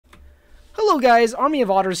Hello guys, Army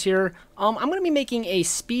of Otters here. I'm going to be making a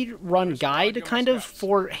speed run guide kind of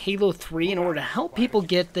for Halo 3 in order to help people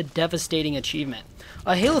get the Devastating achievement.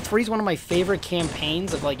 Halo 3 is one of my favorite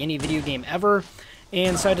campaigns of like any video game ever,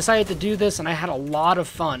 and so I decided to do this and I had a lot of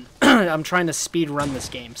fun. I'm trying to speed run this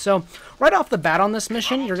game. So right off the bat on this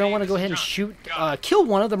mission, you're going to want to go ahead and kill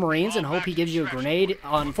one of the Marines and hope he gives you a grenade.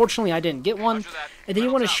 Unfortunately, I didn't get one. And then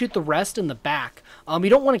you want to shoot the rest in the back. You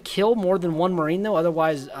don't want to kill more than one Marine though,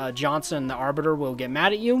 otherwise Johnson and the Arbiter will get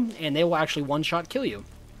mad at you and they will actually one-shot kill you.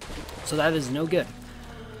 So that is no good.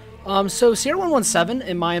 So Sierra 117,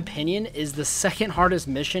 in my opinion, is the second hardest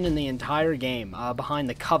mission in the entire game, behind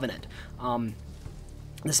the Covenant.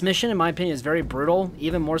 This mission, in my opinion, is very brutal,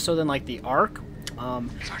 even more so than like the Ark.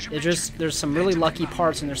 There's some really lucky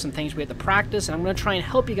parts and there's some things we have to practice, and I'm going to try and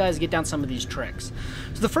help you guys get down some of these tricks.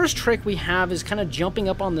 So the first trick we have is kind of jumping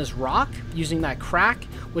up on this rock using that crack,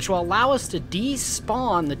 which will allow us to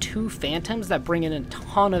despawn the two phantoms that bring in a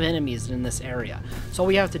ton of enemies in this area. So all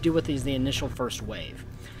we have to do with is the initial first wave.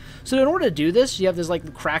 So in order to do this, you have this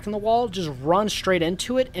like crack in the wall, just run straight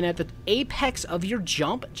into it, and at the apex of your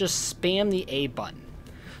jump, just spam the A button.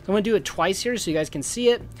 So I'm going to do it twice here so you guys can see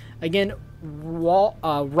it. Again,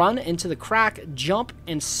 run into the crack, jump,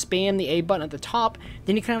 and spam the A button at the top.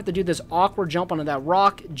 Then you kind of have to do this awkward jump onto that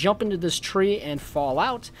rock, jump into this tree, and fall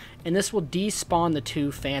out. And this will despawn the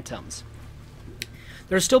two phantoms.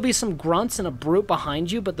 There'll still be some grunts and a brute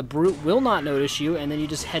behind you, but the brute will not notice you, and then you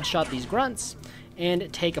just headshot these grunts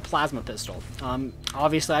and take a plasma pistol.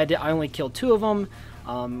 Obviously, I only killed two of them.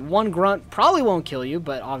 One grunt probably won't kill you,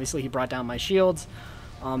 but obviously he brought down my shields.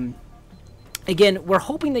 Again, we're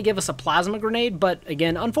hoping to give us a plasma grenade, but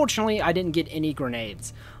again, unfortunately, I didn't get any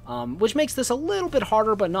grenades, which makes this a little bit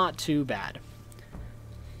harder, but not too bad.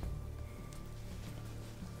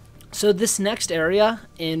 So this next area,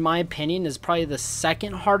 in my opinion, is probably the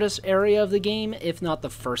second hardest area of the game, if not the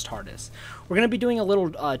first hardest. We're going to be doing a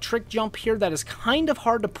little trick jump here that is kind of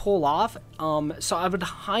hard to pull off, so I would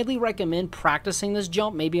highly recommend practicing this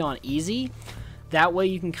jump, maybe on easy. That way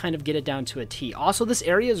you can kind of get it down to a T. Also, this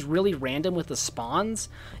area is really random with the spawns.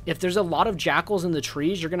 If there's a lot of jackals in the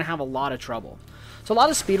trees, you're going to have a lot of trouble. So a lot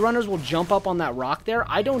of speedrunners will jump up on that rock there.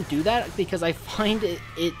 I don't do that because I find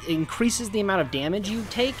it increases the amount of damage you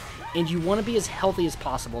take, and you want to be as healthy as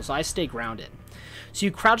possible, so I stay grounded. So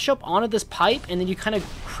you crouch up onto this pipe, and then you kind of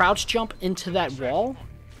crouch jump into that wall.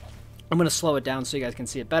 I'm going to slow it down so you guys can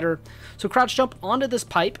see it better. So crouch jump onto this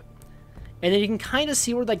pipe, and then you can kind of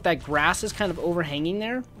see where like that grass is kind of overhanging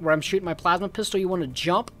there, where I'm shooting my plasma pistol. You want to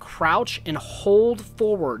jump, crouch, and hold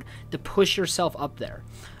forward to push yourself up there.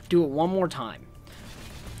 Do it one more time.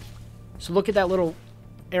 So look at that little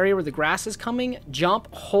area where the grass is coming. Jump,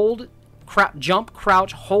 hold, jump,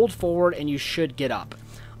 crouch, hold forward, and you should get up.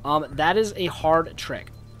 That is a hard trick.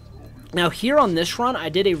 Now here on this run, I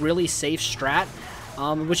did a really safe strat,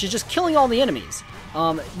 which is just killing all the enemies.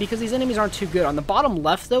 Because these enemies aren't too good. On the bottom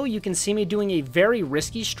left, though, you can see me doing a very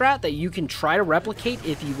risky strat that you can try to replicate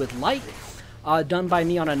if you would like, done by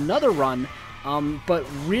me on another run, but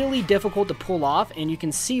really difficult to pull off, and you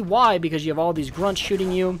can see why, because you have all these grunts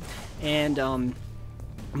shooting you, and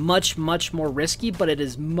much more risky, but it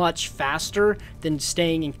is much faster than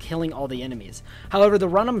staying and killing all the enemies. However, the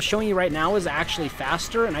run I'm showing you right now is actually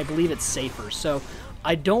faster, and I believe it's safer, so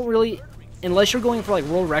I don't really... Unless you're going for like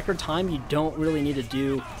world record time, you don't really need to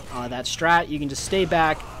do that strat. You can just stay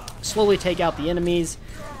back, slowly take out the enemies,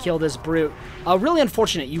 kill this brute. Really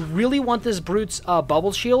unfortunate. You really want this brute's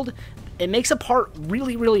bubble shield. It makes a part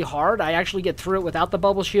really hard. I actually get through it without the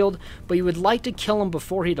bubble shield, but you would like to kill him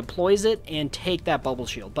before he deploys it and take that bubble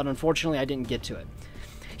shield. But unfortunately, I didn't get to it.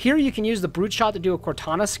 Here you can use the brute shot to do a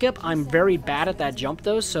Cortana skip. I'm very bad at that jump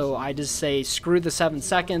though, so I just say screw the 7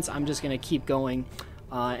 seconds. I'm just going to keep going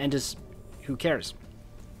and just... Who cares?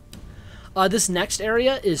 This next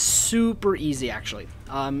area is super easy, actually.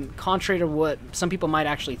 Contrary to what some people might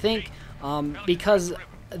actually think, because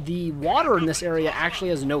the water in this area actually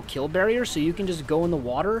has no kill barrier, so you can just go in the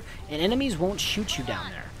water, and enemies won't shoot you down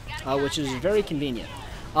there, which is very convenient.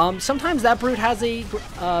 Sometimes that brute has a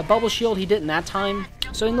bubble shield. He didn't that time.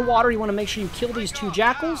 So in the water, you want to make sure you kill these two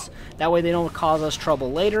jackals. That way they don't cause us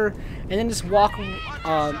trouble later. And then just walk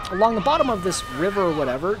along the bottom of this river or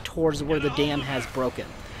whatever towards where the dam has broken.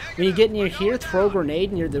 When you get near here, throw a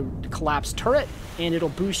grenade near the collapsed turret, and it'll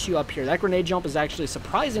boost you up here. That grenade jump is actually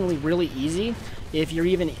surprisingly really easy if you're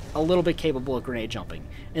even a little bit capable of grenade jumping.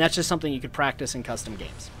 And that's just something you could practice in custom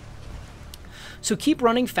games. So keep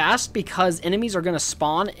running fast because enemies are going to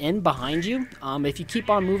spawn in behind you. If you keep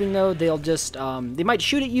on moving though, they'll just, they might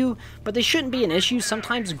shoot at you, but they shouldn't be an issue.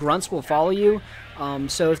 Sometimes grunts will follow you,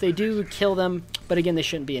 so if they do, kill them, but again, they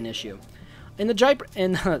shouldn't be an issue. In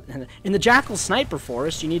the Jackal Sniper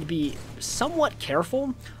Forest, you need to be somewhat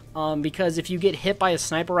careful, because if you get hit by a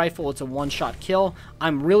sniper rifle, it's a one-shot kill.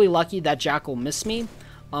 I'm really lucky that Jackal missed me.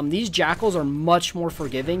 These Jackals are much more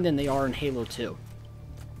forgiving than they are in Halo 2,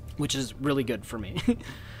 which is really good for me.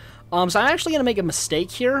 So I'm actually going to make a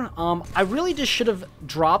mistake here. I really just should have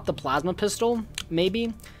dropped the plasma pistol,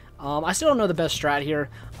 maybe. I still don't know the best strat here.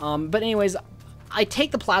 But anyways, I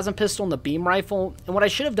take the plasma pistol and the beam rifle, and what I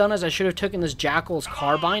should have done is I should have taken this Jackal's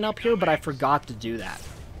carbine up here, but I forgot to do that.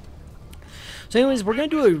 So anyways, we're going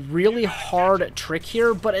to do a really hard trick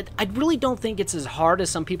here, but I really don't think it's as hard as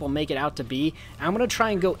some people make it out to be. I'm going to try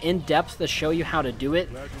and go in depth to show you how to do it,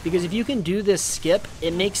 because if you can do this skip,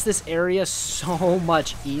 it makes this area so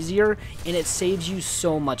much easier, and it saves you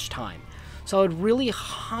so much time. So I would really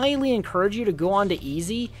highly encourage you to go on to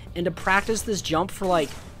easy and to practice this jump for like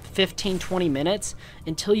 15-20 minutes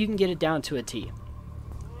until you can get it down to a T.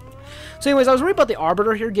 So anyways, I was worried about the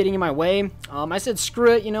Arbiter here getting in my way. I said,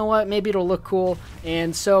 screw it, you know what, maybe it'll look cool.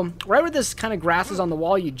 And so, right where this kind of grass is on the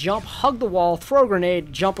wall, you jump, hug the wall, throw a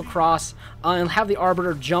grenade, jump across, and have the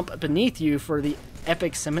Arbiter jump beneath you for the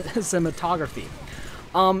epic cinematography.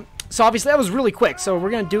 So obviously that was really quick, so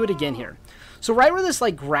we're going to do it again here. So right where this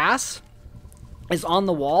like grass is on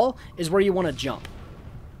the wall is where you want to jump.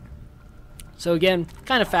 So again,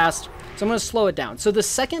 kind of fast, so I'm going to slow it down. So the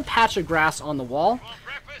second patch of grass on the wall,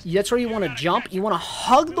 that's where you want to jump. You want to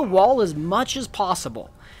hug the wall as much as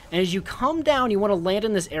possible. And as you come down, you want to land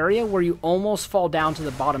in this area where you almost fall down to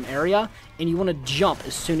the bottom area, and you want to jump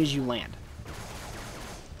as soon as you land.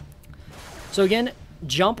 So again,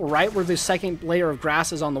 jump right where the second layer of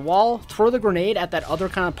grass is on the wall, throw the grenade at that other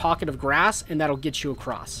kind of pocket of grass, and that'll get you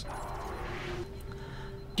across.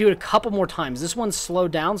 Do it a couple more times. This one's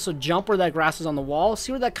slowed down, so jump where that grass is on the wall.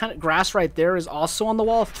 See where that kind of grass right there is also on the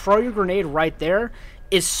wall? Throw your grenade right there.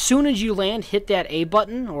 As soon as you land, hit that A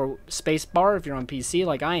button, or space bar if you're on PC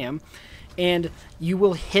like I am, and you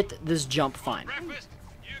will hit this jump fine.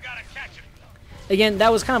 Again,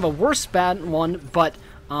 that was kind of a worse bad one, but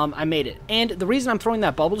I made it. And the reason I'm throwing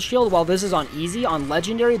that bubble shield, while this is on easy, on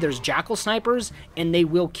legendary, there's Jackal snipers, and they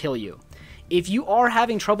will kill you. If you are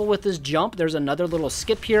having trouble with this jump, there's another little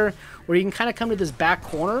skip here where you can kind of come to this back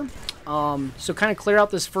corner. So kind of clear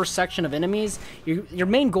out this first section of enemies. Your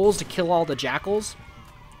main goal is to kill all the Jackals.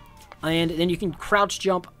 And then you can crouch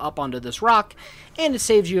jump up onto this rock, and it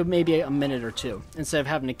saves you maybe a minute or two instead of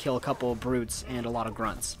having to kill a couple of brutes and a lot of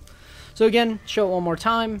grunts. So again, show it one more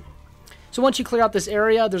time. So once you clear out this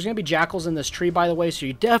area, there's going to be Jackals in this tree, by the way, so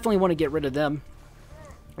you definitely want to get rid of them.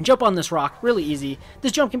 Jump on this rock, really easy.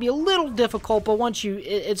 This jump can be a little difficult, but once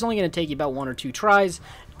it's only going to take you about 1 or 2 tries.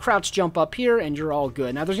 Crouch jump up here, and you're all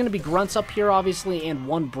good. Now there's going to be grunts up here, obviously, and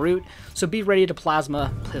 1 brute, so be ready to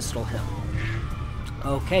plasma pistol him.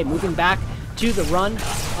 Okay, moving back to the run.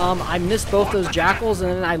 I missed both those Jackals,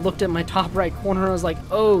 and then I looked at my top right corner, and I was like,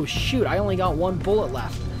 oh shoot, I only got 1 bullet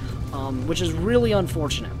left, which is really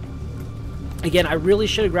unfortunate. Again, I really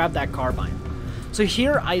should have grabbed that carbine. So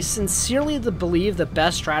here, I sincerely believe the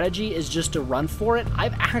best strategy is just to run for it.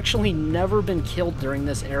 I've actually never been killed during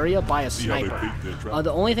this area by a sniper.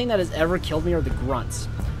 The only thing that has ever killed me are the grunts.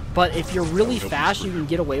 But if you're really fast, you can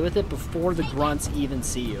get away with it before the grunts even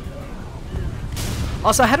see you.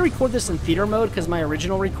 Also, I had to record this in theater mode because my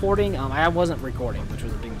original recording, I wasn't recording, which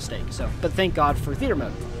was a big mistake. But thank God for theater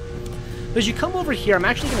mode. But as you come over here, I'm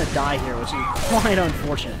actually going to die here, which is quite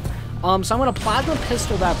unfortunate. So I'm going to plasma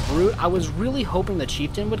pistol that brute. I was really hoping the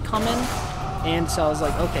chieftain would come in, and so I was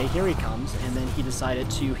like, okay, here he comes. And then he decided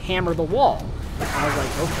to hammer the wall. And I was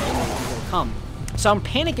like, okay, maybe he'll come. So I'm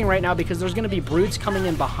panicking right now because there's going to be brutes coming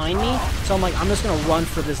in behind me. So I'm like, I'm just going to run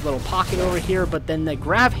for this little pocket over here. But then the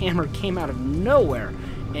grav hammer came out of nowhere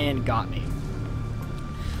and got me.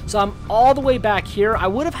 So I'm all the way back here. I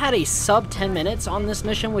would have had a sub 10 minutes on this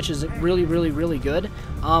mission, which is really, really, really good.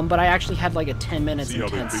 But I actually had like a 10 minutes and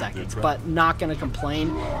 10 seconds. But not going to complain.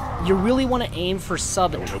 You really want to aim for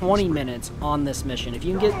sub 20 minutes on this mission. If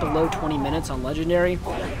you can get below 20 minutes on Legendary,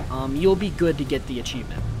 you'll be good to get the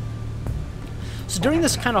achievement. So during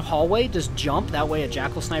this kind of hallway, just jump. That way a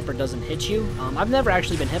Jackal sniper doesn't hit you. I've never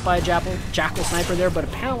actually been hit by a Jackal sniper there, but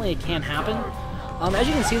apparently it can happen. As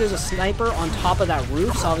you can see, there's a sniper on top of that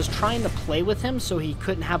roof, so I was trying to play with him so he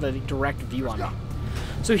couldn't have a direct view on me.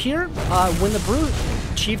 So here, when the brute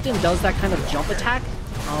chieftain does that kind of jump attack,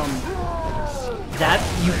 that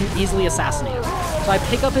you can easily assassinate him. So I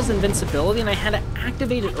pick up his invincibility, and I had to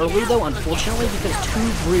activate it early, though, unfortunately, because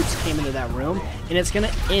 2 brutes came into that room, and it's going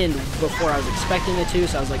to end before I was expecting it to,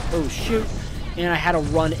 so I was like, oh, shoot. And I had to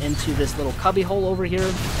run into this little cubby hole over here.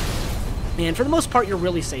 And for the most part, you're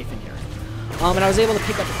really safe in here. And I was able to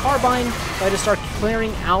pick up the carbine, so I just start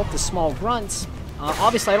clearing out the small grunts.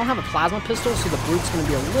 Obviously, I don't have a plasma pistol, so the brute's going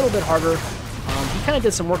to be a little bit harder. He kind of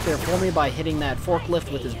did some work there for me by hitting that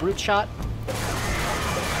forklift with his brute shot.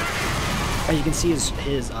 And you can see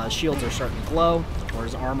his shields are starting to glow, or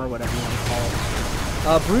his armor, whatever you want to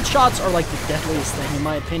call it. Brute shots are like the deadliest thing, in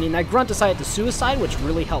my opinion. That grunt decided to suicide, which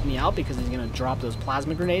really helped me out because he's going to drop those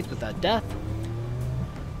plasma grenades with that death.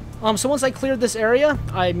 So once I cleared this area,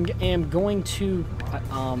 I am going to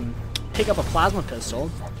pick up a plasma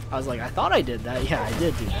pistol. I was like, I thought I did that. Yeah, I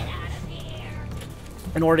did do that.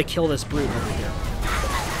 In order to kill this brute over here.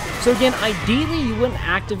 So again, ideally you wouldn't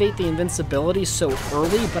activate the invincibility so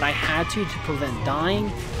early, but I had to prevent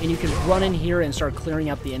dying, and you can run in here and start clearing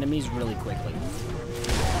out the enemies really quickly.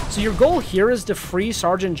 So your goal here is to free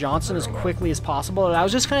Sergeant Johnson as quickly as possible, and I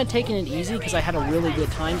was just kind of taking it easy because I had a really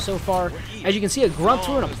good time so far. As you can see, a grunt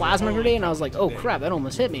threw in a plasma grenade, and I was like, oh crap, that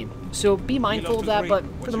almost hit me. So be mindful of that, but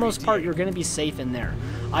for the most part, you're going to be safe in there.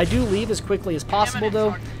 I do leave as quickly as possible,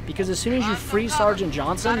 though, because as soon as you free Sergeant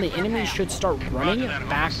Johnson, the enemies should start running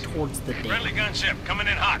back towards the dam. Friendly gunship coming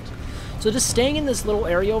in hot. So just staying in this little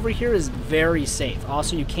area over here is very safe.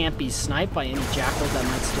 Also, you can't be sniped by any jackals that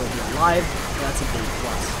might still be alive, so that's a big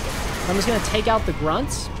plus. I'm just going to take out the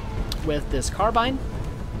grunts with this carbine.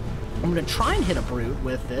 I'm going to try and hit a brute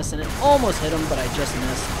with this, and it almost hit him, but I just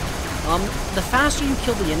missed. The faster you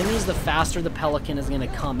kill the enemies, the faster the Pelican is going to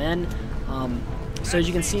come in. So as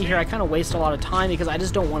you can see here, I kind of waste a lot of time because I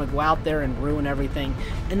just don't want to go out there and ruin everything.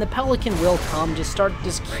 And the Pelican will come. Just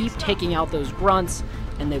keep taking out those grunts,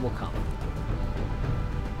 and they will come.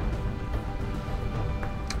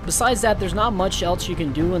 Besides that, there's not much else you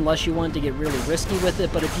can do unless you want to get really risky with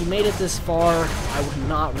it, but if you made it this far, I would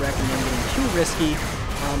not recommend getting too risky.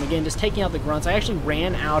 Again, just taking out the grunts. I actually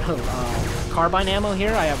ran out of carbine ammo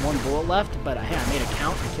here. I have one bullet left, but I made a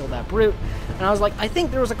count to kill that brute. And I was like, I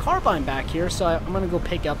think there was a carbine back here, so I'm going to go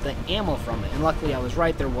pick up the ammo from it. And luckily I was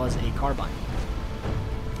right, there was a carbine.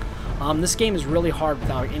 This game is really hard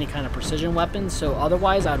without any kind of precision weapons, so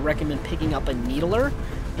otherwise I'd recommend picking up a needler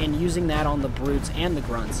and using that on the brutes and the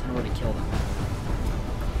grunts in order to kill them,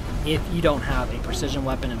 if you don't have a precision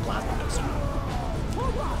weapon and plasma pistol.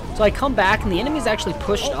 So I come back, and the enemies actually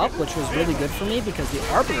pushed up, which was really good for me because the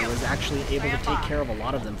Arbiter was actually able to take care of a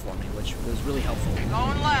lot of them for me, which was really helpful.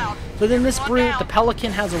 So then this brute, the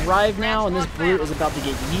Pelican, has arrived now, and this brute is about to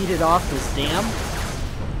get yeeted off this dam.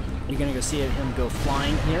 You're going to go see him go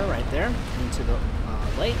flying here, right there, into the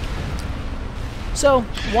lake. So,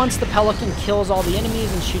 once the Pelican kills all the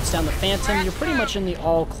enemies and shoots down the Phantom, you're pretty much in the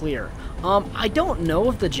all clear. I don't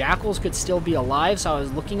know if the Jackals could still be alive, so I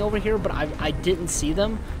was looking over here, but I didn't see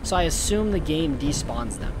them, so I assume the game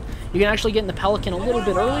despawns them. You can actually get in the Pelican a little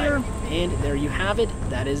bit earlier, and there you have it.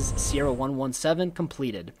 That is Sierra 117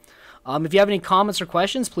 completed. If you have any comments or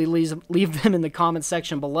questions, please leave them in the comments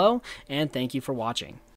section below, and thank you for watching.